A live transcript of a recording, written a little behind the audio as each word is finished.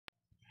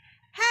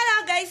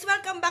Guys,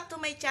 welcome back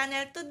to my channel.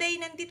 Today,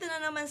 nandito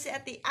na naman si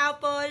Ate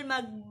Apple.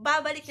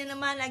 Magbabalik na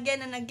naman again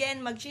and again.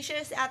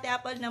 Mag-share si Ate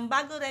Apple ng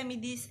bagong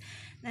remedies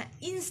na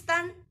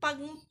instant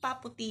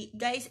pagpaputi.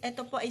 Guys,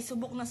 ito po ay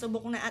subok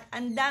na at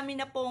ang dami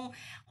na pong,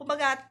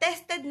 kumbaga,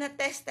 tested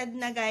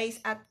na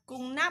guys. At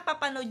kung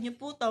napapanood nyo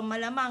po to,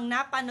 malamang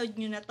napanood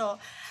nyo na to.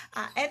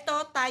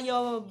 Ito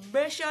tayo,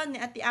 version ni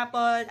Ate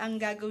Apple ang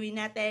gagawin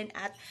natin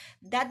at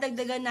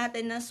dadagdagan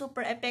natin na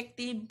super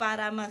effective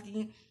para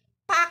maging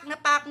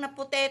pack na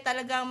puti,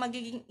 talagang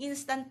magiging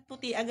instant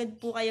puti agad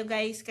po kayo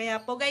guys.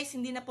 Kaya po guys,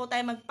 hindi na po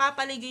tayo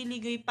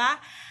magpapaligoy-ligoy pa.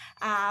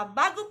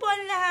 Bago po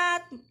ang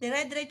lahat,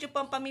 dire-diretso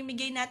po ang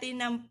pamimigay natin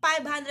ng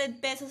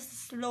 500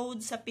 pesos load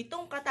sa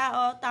 7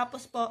 katao.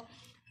 Tapos po,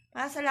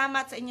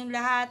 salamat sa inyong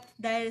lahat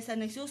dahil sa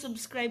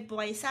nagsusubscribe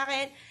po kayo sa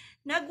akin.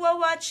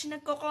 Nagwa-watch,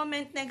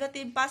 nagko-comment,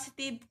 negative,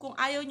 positive. Kung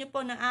ayaw nyo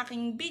po ng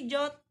aking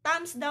video,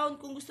 thumbs down.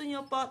 Kung gusto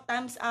nyo po,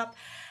 thumbs up.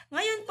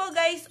 Ngayon po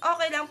guys,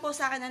 okay lang po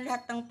sa akin ang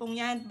lahat ng pong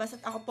yan.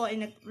 Basta't ako po ay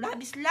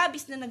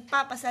labis na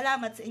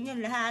nagpapasalamat sa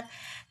inyong lahat.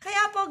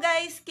 Kaya po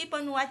guys, keep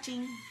on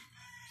watching.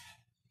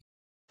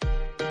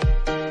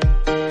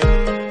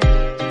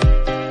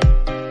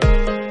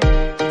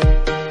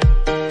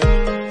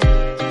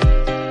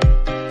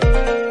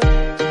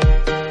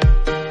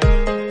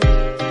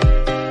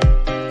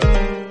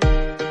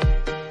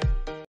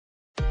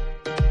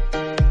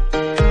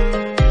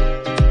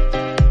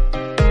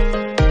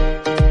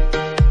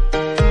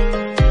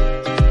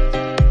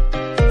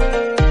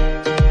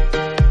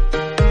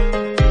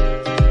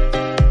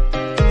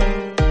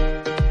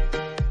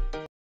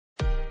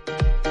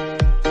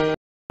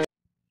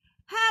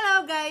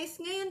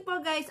 Ngayon po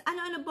guys,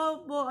 ano-ano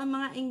po ang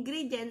mga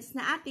ingredients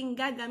na ating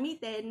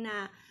gagamitin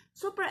na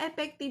super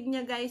effective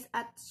niya guys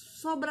at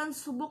sobrang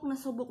subok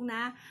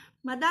na.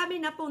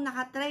 Madami na po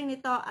nakatry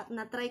nito at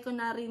natry ko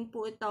na rin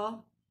po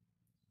ito.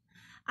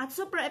 At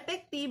super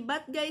effective,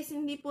 but guys,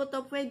 hindi po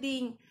ito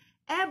pwedeng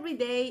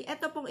everyday.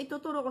 Ito pong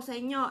ituturo ko sa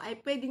inyo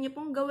ay pwede nyo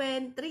pong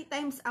gawin 3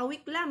 times a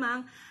week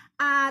lamang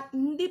at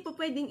hindi po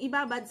pwedeng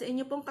ibabad sa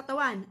inyo pong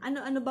katawan.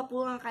 Ano-ano ba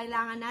po ang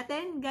kailangan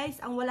natin?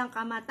 Guys, ang walang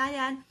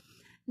kamatayan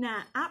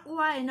na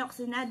aqua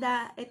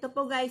inoxinada. Ito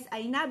po guys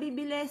ay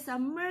nabibili sa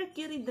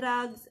Mercury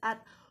Drugs at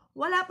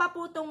wala pa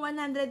po itong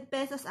 100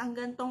 pesos ang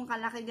gantong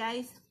kalaki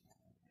guys.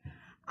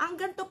 Ang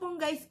ganto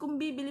pong guys, kung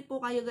bibili po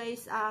kayo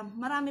guys,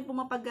 marami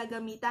pong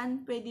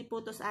mapaggagamitan. Pwede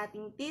po to sa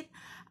ating teeth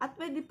at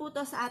pwede po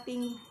to sa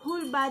ating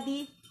whole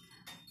body.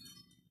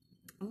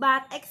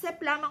 But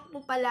except lamang po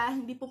pala,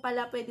 hindi po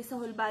pala pwede sa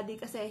whole body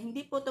kasi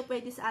hindi po to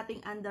pwede sa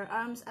ating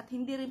underarms at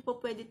hindi rin po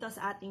pwede to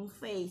sa ating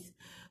face.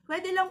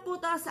 Pwede lang po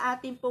to sa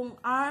ating pong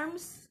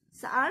arms,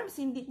 sa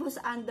arms, hindi po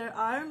sa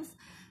underarms,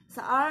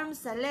 sa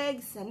arms, sa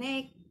legs, sa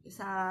neck,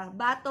 sa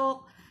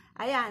batok,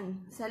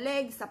 ayan, sa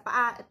legs, sa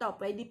paa, ito,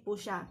 pwede po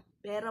siya.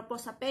 Pero po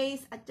sa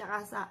face at saka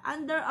sa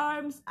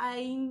underarms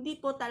ay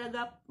hindi po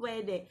talaga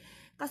pwede.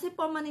 Kasi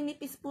po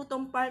maninipis po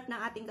tong part ng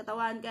ating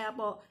katawan, kaya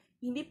po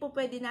hindi po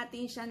pwede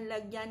natin siyang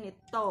lagyan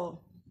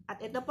nito.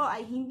 At ito po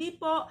ay hindi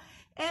po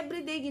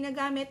everyday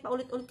ginagamit.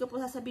 Paulit-ulit ko po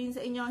sasabihin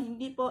sa inyo,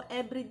 hindi po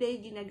everyday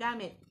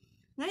ginagamit.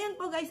 Ngayon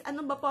po guys,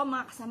 ano ba po ang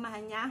mga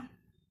kasamahan niya?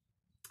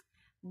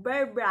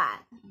 Bear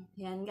brand.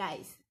 Yan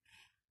guys.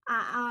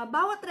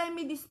 Bawat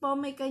remedies po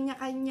may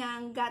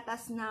kanya-kanyang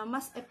gatas na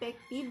mas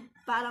effective,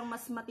 parang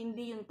mas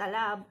matindi yung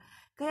talab.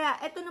 Kaya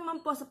ito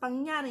naman po sa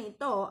pangyari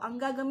ito, ang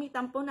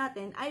gagamitan po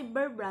natin ay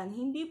Bear brand,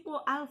 hindi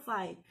po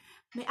Alpine.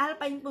 May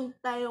Alpine po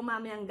tayo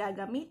mamayang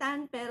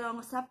gagamitan, pero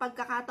sa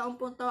pagkakataon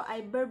po ito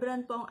ay Bear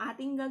brand po ang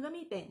ating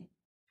gagamitin.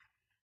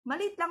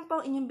 Malit lang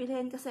po inyong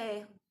bilhin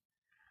kasi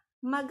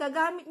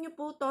magagamit nyo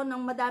po ito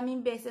ng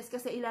madaming beses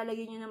kasi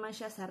ilalagay nyo naman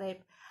siya sa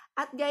rep.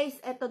 At guys,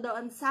 ito daw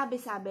ang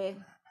sabi-sabi,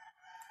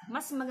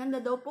 mas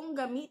maganda daw pong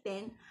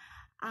gamitin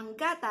ang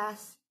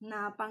gatas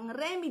na pang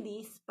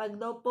remedies pag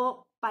daw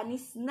po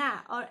panis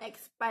na or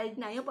expired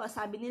na. Yun po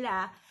sabi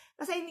nila.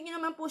 Kasi hindi nyo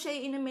naman po siya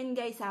iinumin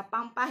guys ha.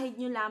 Pampahid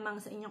nyo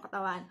lamang sa inyong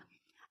katawan.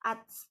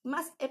 At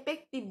mas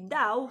effective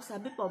daw,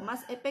 sabi po,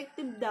 mas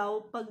effective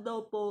daw pag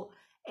daw po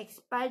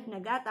expired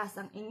na gatas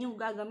ang inyong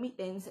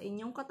gagamitin sa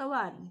inyong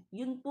katawan.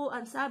 Yun po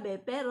ang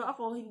sabi, pero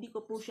ako hindi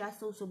ko po siya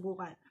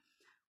susubukan.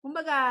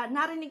 Kumbaga,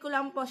 narinig ko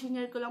lang po,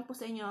 sinare ko lang po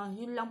sa inyo,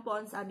 yun lang po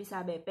ang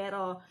sabi-sabi.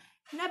 Pero,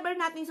 never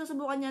natin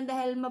susubukan yan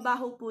dahil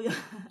mabaho po yun.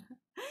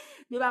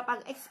 Diba?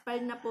 Pag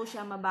expired na po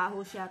siya,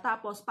 mabaho siya.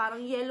 Tapos,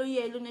 parang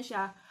yellow-yellow na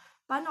siya.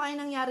 Paano kaya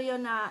nangyari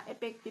yun na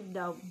effective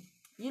daw?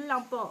 Yun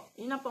lang po.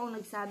 Yun lang po ang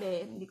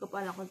nagsabi. Hindi ko po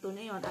alam kung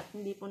tunay yun at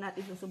hindi po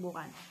natin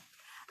susubukan.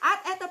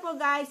 At eto po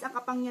guys, ang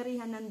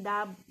kapangyarihan ng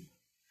dab.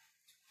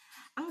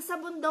 Ang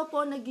sabon daw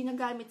po na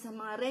ginagamit sa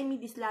mga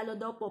remedies, lalo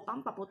daw po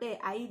pampaputi,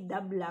 ay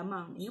dab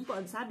lamang. Yun po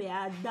ang sabi,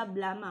 dab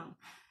lamang.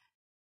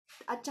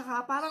 At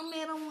saka parang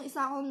merong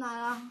isa akong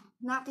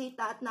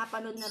nakita at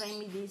napanood na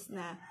remedies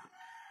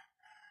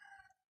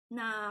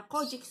na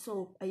kojic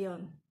soap.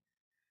 Ayun.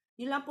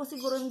 Yun lang po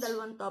siguro yung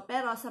dalawang to.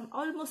 Pero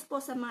almost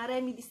po sa mga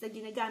remedies na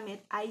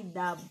ginagamit ay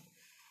dab.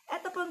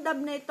 Ito pong dab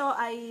na ito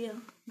ay,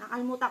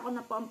 nakalimutan ko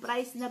na po ang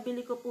price.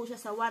 Nabili ko po siya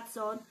sa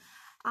Watson.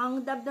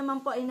 Ang dab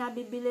naman po ay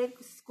nabibili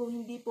kung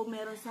hindi po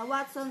meron sa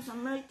Watson, sa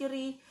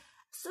Mercury,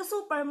 sa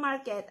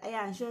supermarket.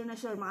 Ayan, sure na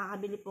sure,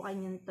 makakabili po kayo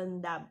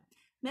nitong dab.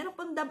 Meron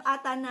pong dab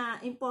ata na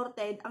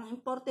imported. Ang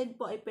imported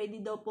po ay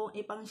pwede daw po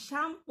ipang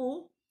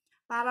shampoo.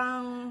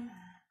 Parang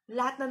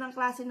lahat na ng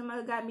klase na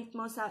magagamit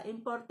mo sa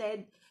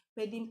imported,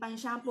 pwedeng pang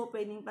shampoo,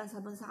 pwedeng pang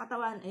sabon sa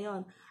katawan.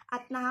 Ayun.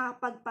 At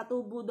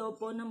nakakapagpatubo daw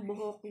po ng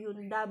buhok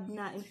yung dab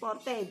na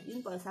imported.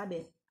 Yun po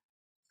sabi.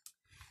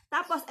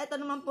 Tapos, ito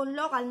naman po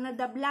local na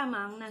dab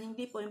lamang na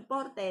hindi po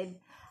imported,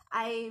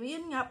 ay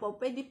yun nga po,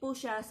 pwede po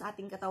siya sa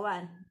ating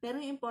katawan. Pero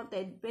yung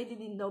imported, pwede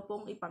din daw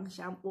pong ipang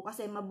shampoo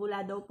kasi mabula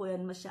daw po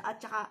yan masya.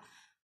 At saka,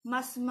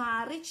 mas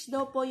ma-rich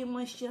daw po yung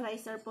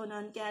moisturizer po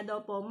nun. Kaya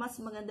daw po, mas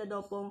maganda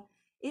daw pong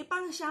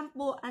ipang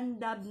shampoo ang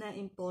dab na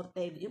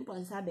imported. Yun po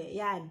ang sabi.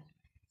 Yan.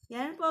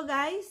 Yan po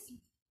guys.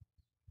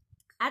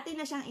 Atin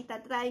na siyang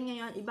itatry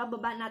ngayon.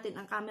 Ibababa natin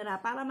ang camera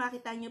para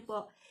makita nyo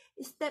po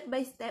step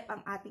by step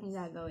ang ating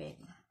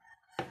gagawin.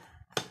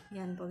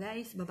 Yan po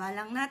guys. Baba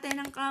lang natin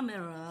ang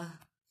camera.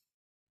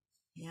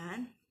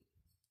 Yan.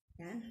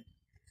 Yan.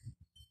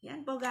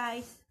 Yan po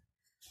guys.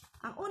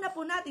 Ang una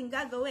po natin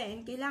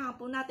gagawin, kailangan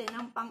po natin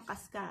ng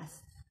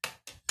pangkaskas.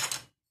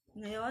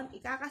 Ngayon,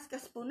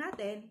 ikakaskas po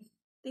natin.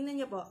 Tingnan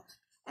nyo po.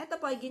 Ito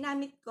po ay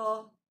ginamit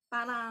ko.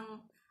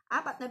 Parang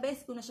 4 na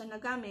beses ko na siya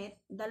nagamit.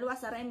 2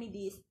 sa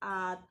remedies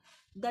at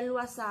 2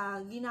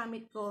 sa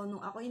ginamit ko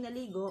nung ako'y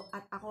naligo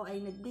at ako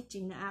ay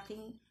nag-bleaching na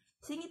aking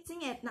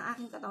singit-singit na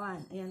aking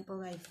katawan. Ayan po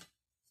guys.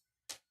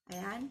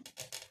 Ayan.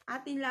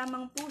 Atin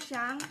lamang po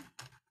siyang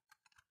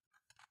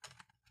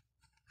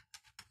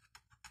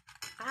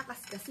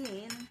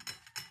kakaskasin.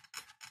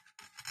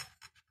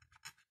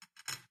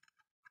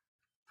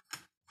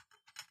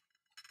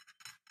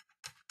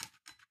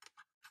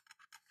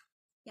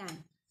 Yan.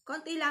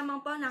 Konti lamang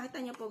po. Nakita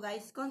nyo po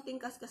guys.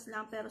 Konting kaskas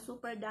lang pero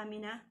super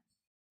dami na.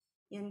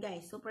 Yan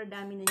guys. Super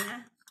dami na niya.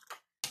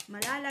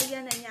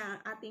 Malalagyan na niya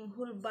ang ating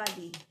whole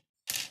body.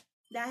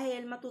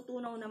 Dahil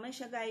matutunaw naman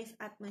siya guys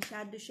at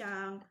masyado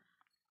siyang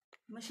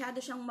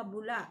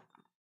mabula.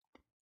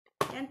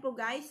 Yan po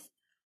guys.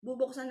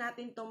 Bubuksan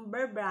natin tong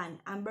Bear Brand.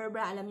 Ang Bear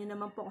Brand, alam niyo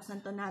naman po kung saan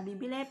to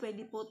nabibili.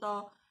 Pwede po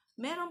to.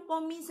 Meron po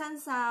minsan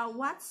sa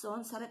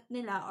Watson, sa rep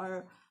nila,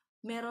 or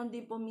meron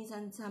din po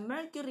minsan sa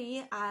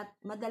Mercury, at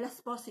madalas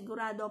po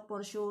sigurado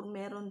for sure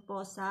meron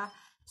po sa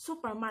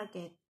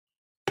supermarket.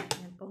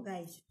 Yan po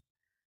guys.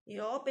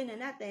 I-open na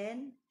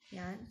natin.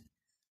 Yan.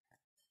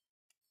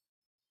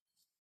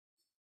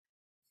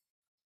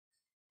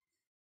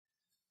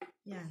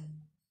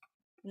 Yan.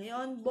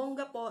 Ngayon,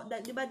 bongga po,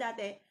 di ba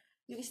dati,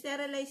 yung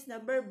sterilized na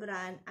Bear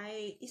Brand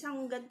ay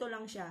isang ganito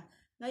lang siya.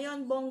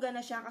 Ngayon, bongga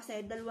na siya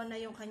kasi 2 na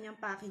yung kanyang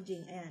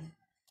packaging. Ayan.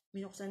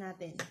 Binuksan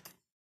natin.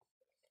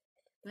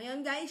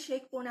 Ngayon guys,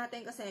 shake po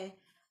natin kasi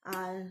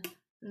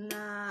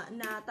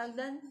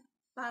natagdan,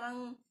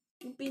 parang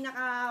yung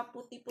pinaka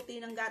puti-puti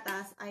ng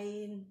gatas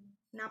ay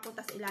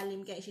napunta sa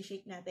ilalim kaya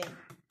i-shake natin.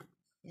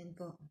 Yan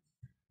po.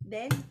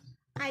 Then,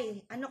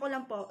 ano ko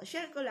lang po,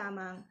 share ko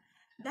lamang,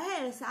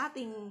 dahil sa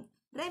ating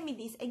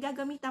remedies ay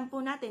gagamitan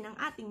po natin ang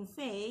ating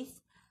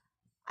face,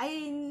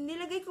 ay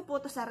nilagay ko po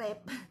to sa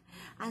rep.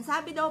 Ang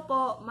sabi daw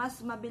po,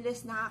 mas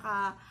mabilis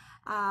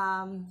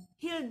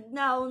healed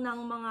now ng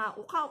mga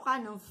uka-uka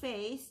ng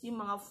face,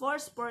 yung mga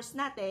pores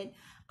natin,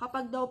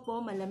 kapag daw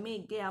po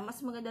malamig. Kaya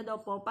mas maganda daw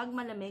po pag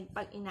malamig,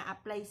 pag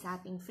ina-apply sa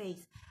ating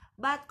face.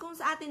 But kung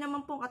sa atin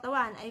naman pong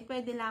katawan, ay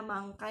pwede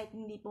lamang kahit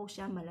hindi po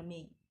siya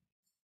malamig.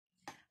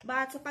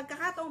 But sa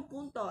pagkakataong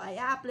punto, ay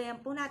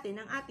a-applyan po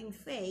natin ang ating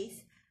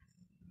face.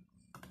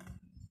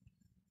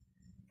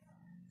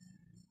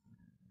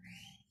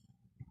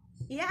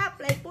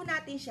 I-apply po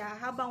natin siya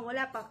habang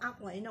wala pang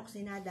aqua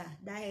inoxinada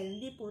dahil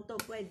hindi po ito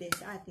pwede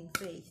sa ating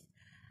face.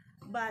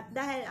 But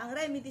dahil ang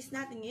remedies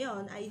natin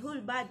ngayon ay whole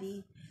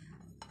body,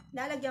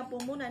 lalagyan po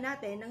muna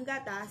natin ng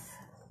gatas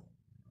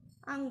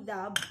ang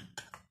dab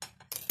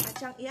at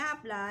siyang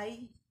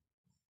i-apply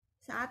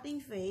sa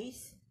ating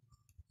face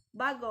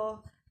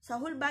bago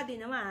sa whole body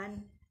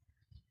naman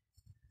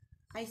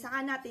ay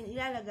saka natin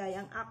ilalagay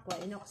ang aqua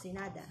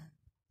inoxinada.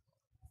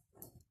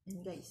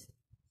 Yan guys.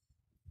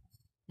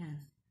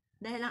 Yan.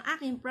 Dahil ang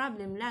aking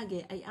problem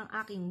lagi ay ang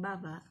aking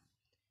baba.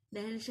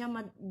 Dahil siya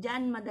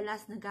dyan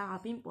madalas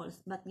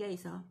nagkaka-pimples. But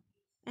guys,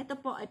 ito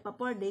po ay pa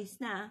 4 days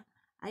na.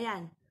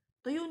 Ayan,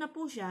 tuyo na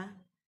po siya.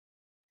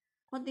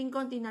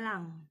 Konting-konti na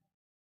lang.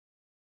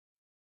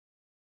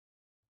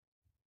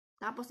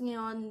 Tapos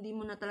ngayon, hindi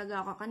mo na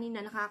talaga ako. Kanina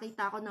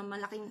nakakita ako ng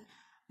malaking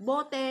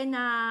bote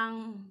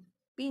ng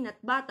peanut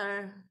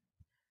butter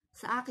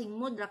sa aking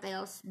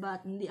Mudrakels.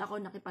 But hindi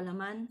ako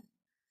nakipalaman.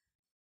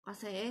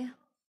 Kasi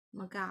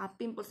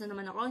magkaka-pimples na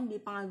naman ako.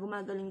 Hindi pa nga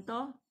gumagaling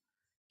to.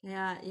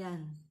 Kaya,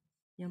 yan.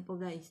 Yan po,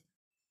 guys.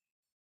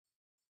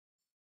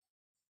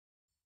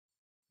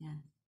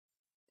 Yan.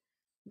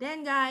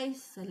 Then, guys,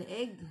 sa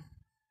leeg.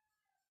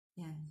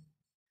 Yan.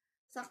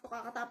 Sakto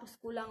kakatapos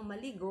ko lang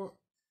maligo.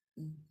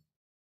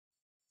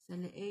 Sa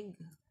leeg.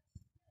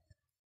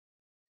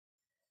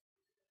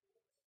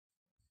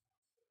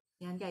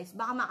 Yan guys,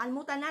 baka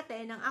makalimutan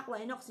natin ng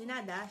aqua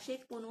inoxinada.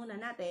 Shake po muna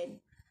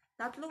natin.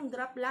 3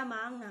 drop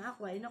lamang ng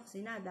aqua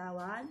inoxinada.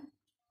 1,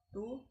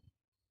 2,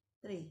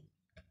 3.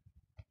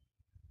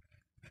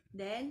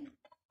 Then,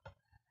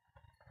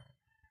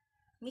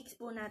 mix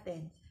po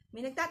natin.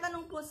 May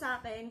nagtatanong po sa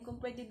akin kung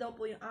pwede daw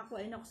po yung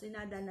aqua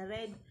inoxinada na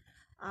red.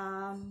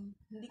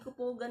 Hindi ko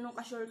po ganun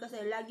ka-sure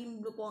kasi laging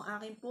blue po ang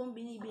akin pong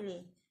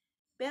binibili.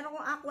 Pero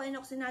kung aqua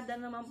inoxinada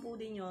naman po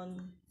din yon,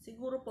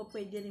 siguro po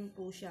pwede rin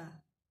po siya.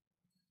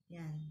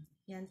 Yan.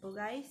 Yan po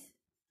guys.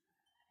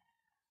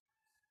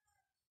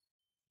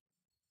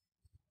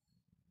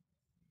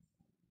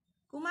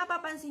 Kung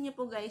mapapansin niyo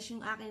po guys,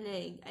 yung aking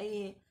leg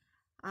ay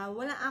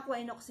walang aqua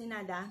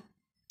inoxinada.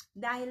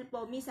 Dahil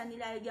po, minsan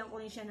nilalagyan ko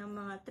rin siya ng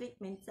mga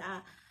treatment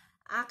sa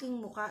aking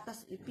muka.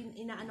 Tapos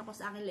inaano ko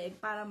sa aking leg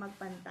para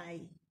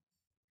magpantay.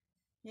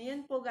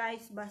 Ngayon po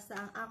guys, basta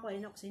ang aqua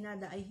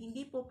inoxinada ay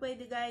hindi po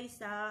pwede guys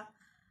sa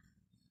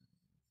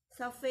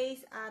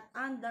face at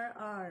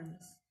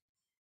underarms.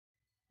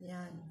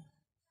 Yan.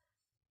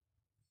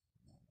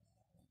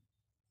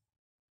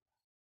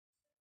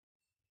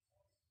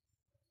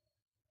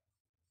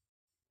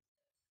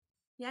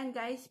 Yan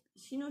guys,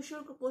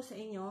 sinusure ko po sa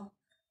inyo,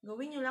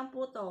 gawin nyo lang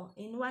po to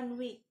in 1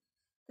 week.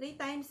 3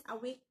 times a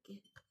week,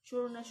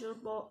 sure na sure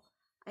po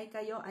ay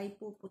kayo ay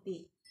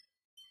puputi.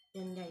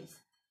 Yan guys.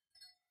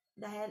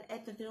 Dahil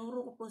eto,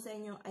 tinuro ko po sa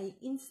inyo ay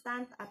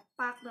instant at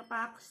pack na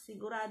pack,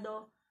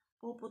 sigurado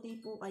puputi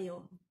po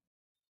kayo.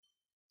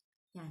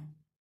 Yan.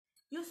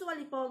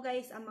 Usually po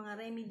guys, ang mga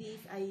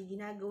remedies ay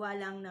ginagawa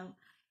lang ng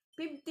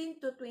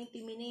 15 to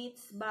 20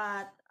 minutes.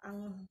 But,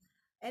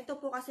 eto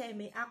po kasi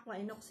may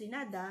aqua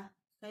inoxinada.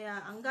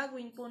 Kaya, ang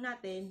gagawin po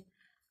natin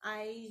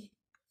ay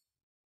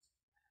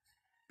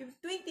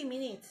 20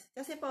 minutes.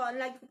 Kasi po,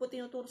 lagi ko po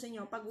tinuturo sa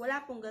inyo, pag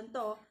wala pong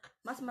ganito,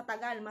 mas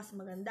matagal, mas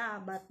maganda.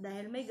 But,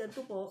 dahil may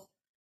ganito po,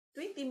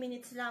 20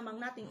 minutes lamang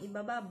nating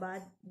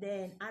ibababad,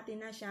 then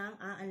atin na siyang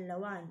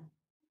aanlawan.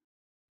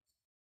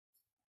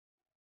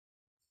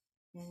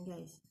 Yan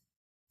guys.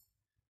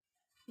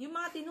 Yung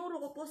mga tinuro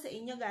ko po sa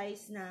inyo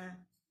guys na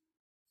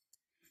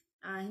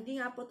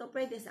hindi nga po to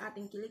pwede sa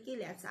ating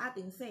kilikili at sa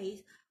ating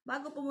face,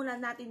 bago po muna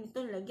natin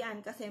itong lagyan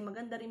kasi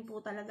maganda rin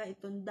po talaga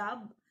itong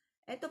dab.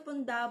 Ito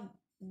pong dab,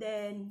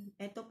 then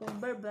ito pong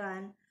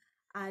berberan.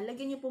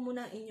 Lagyan nyo po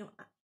muna inyong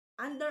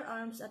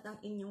underarms at ang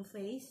inyong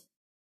face.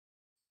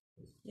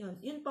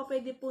 Yun po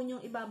pwede po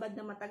nyong ibabad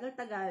na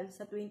matagal-tagal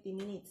sa 20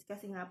 minutes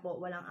kasi nga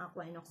po walang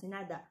aqua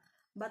inoxinada.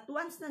 But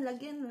once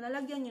nalagyan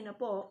nyo na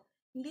po,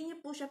 hindi nyo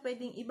po siya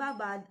pwedeng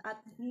ibabad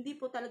at hindi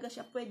po talaga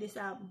siya pwede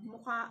sa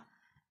mukha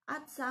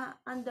at sa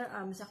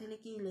underarm, sa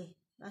kilikili.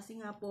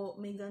 Kasi nga po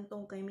may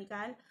gantong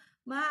chemical.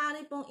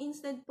 Maaari pong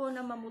instead po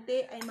na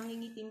mamuti ay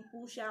mangingitim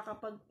po siya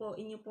kapag po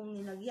inyo pong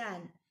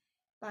nilagyan.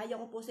 Payo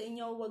ko po sa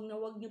inyo,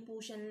 wag nyo po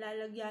siyang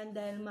lalagyan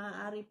dahil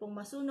maaari pong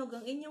masunog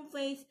ang inyong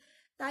face.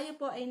 Tayo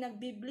po ay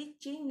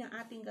nagbi-bleaching ng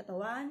ating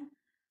katawan.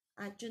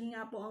 At yun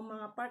nga po ang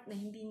mga part na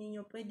hindi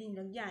niyo pwedeng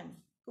lagyan.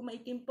 Kung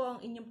maitim po ang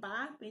inyong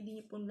paa, pwede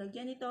niyo pong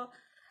lagyan ito.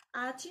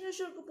 At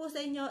sinusure ko po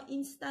sa inyo,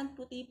 instant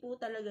puti po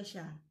talaga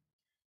siya.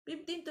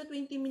 15 to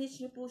 20 minutes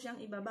nyo po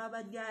siyang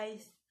ibababad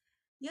guys.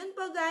 Yun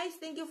po guys,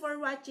 thank you for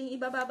watching.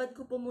 Ibababad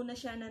ko po muna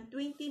siya ng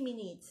 20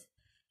 minutes.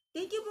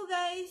 Thank you po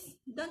guys.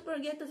 Don't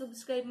forget to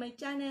subscribe my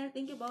channel.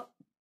 Thank you po.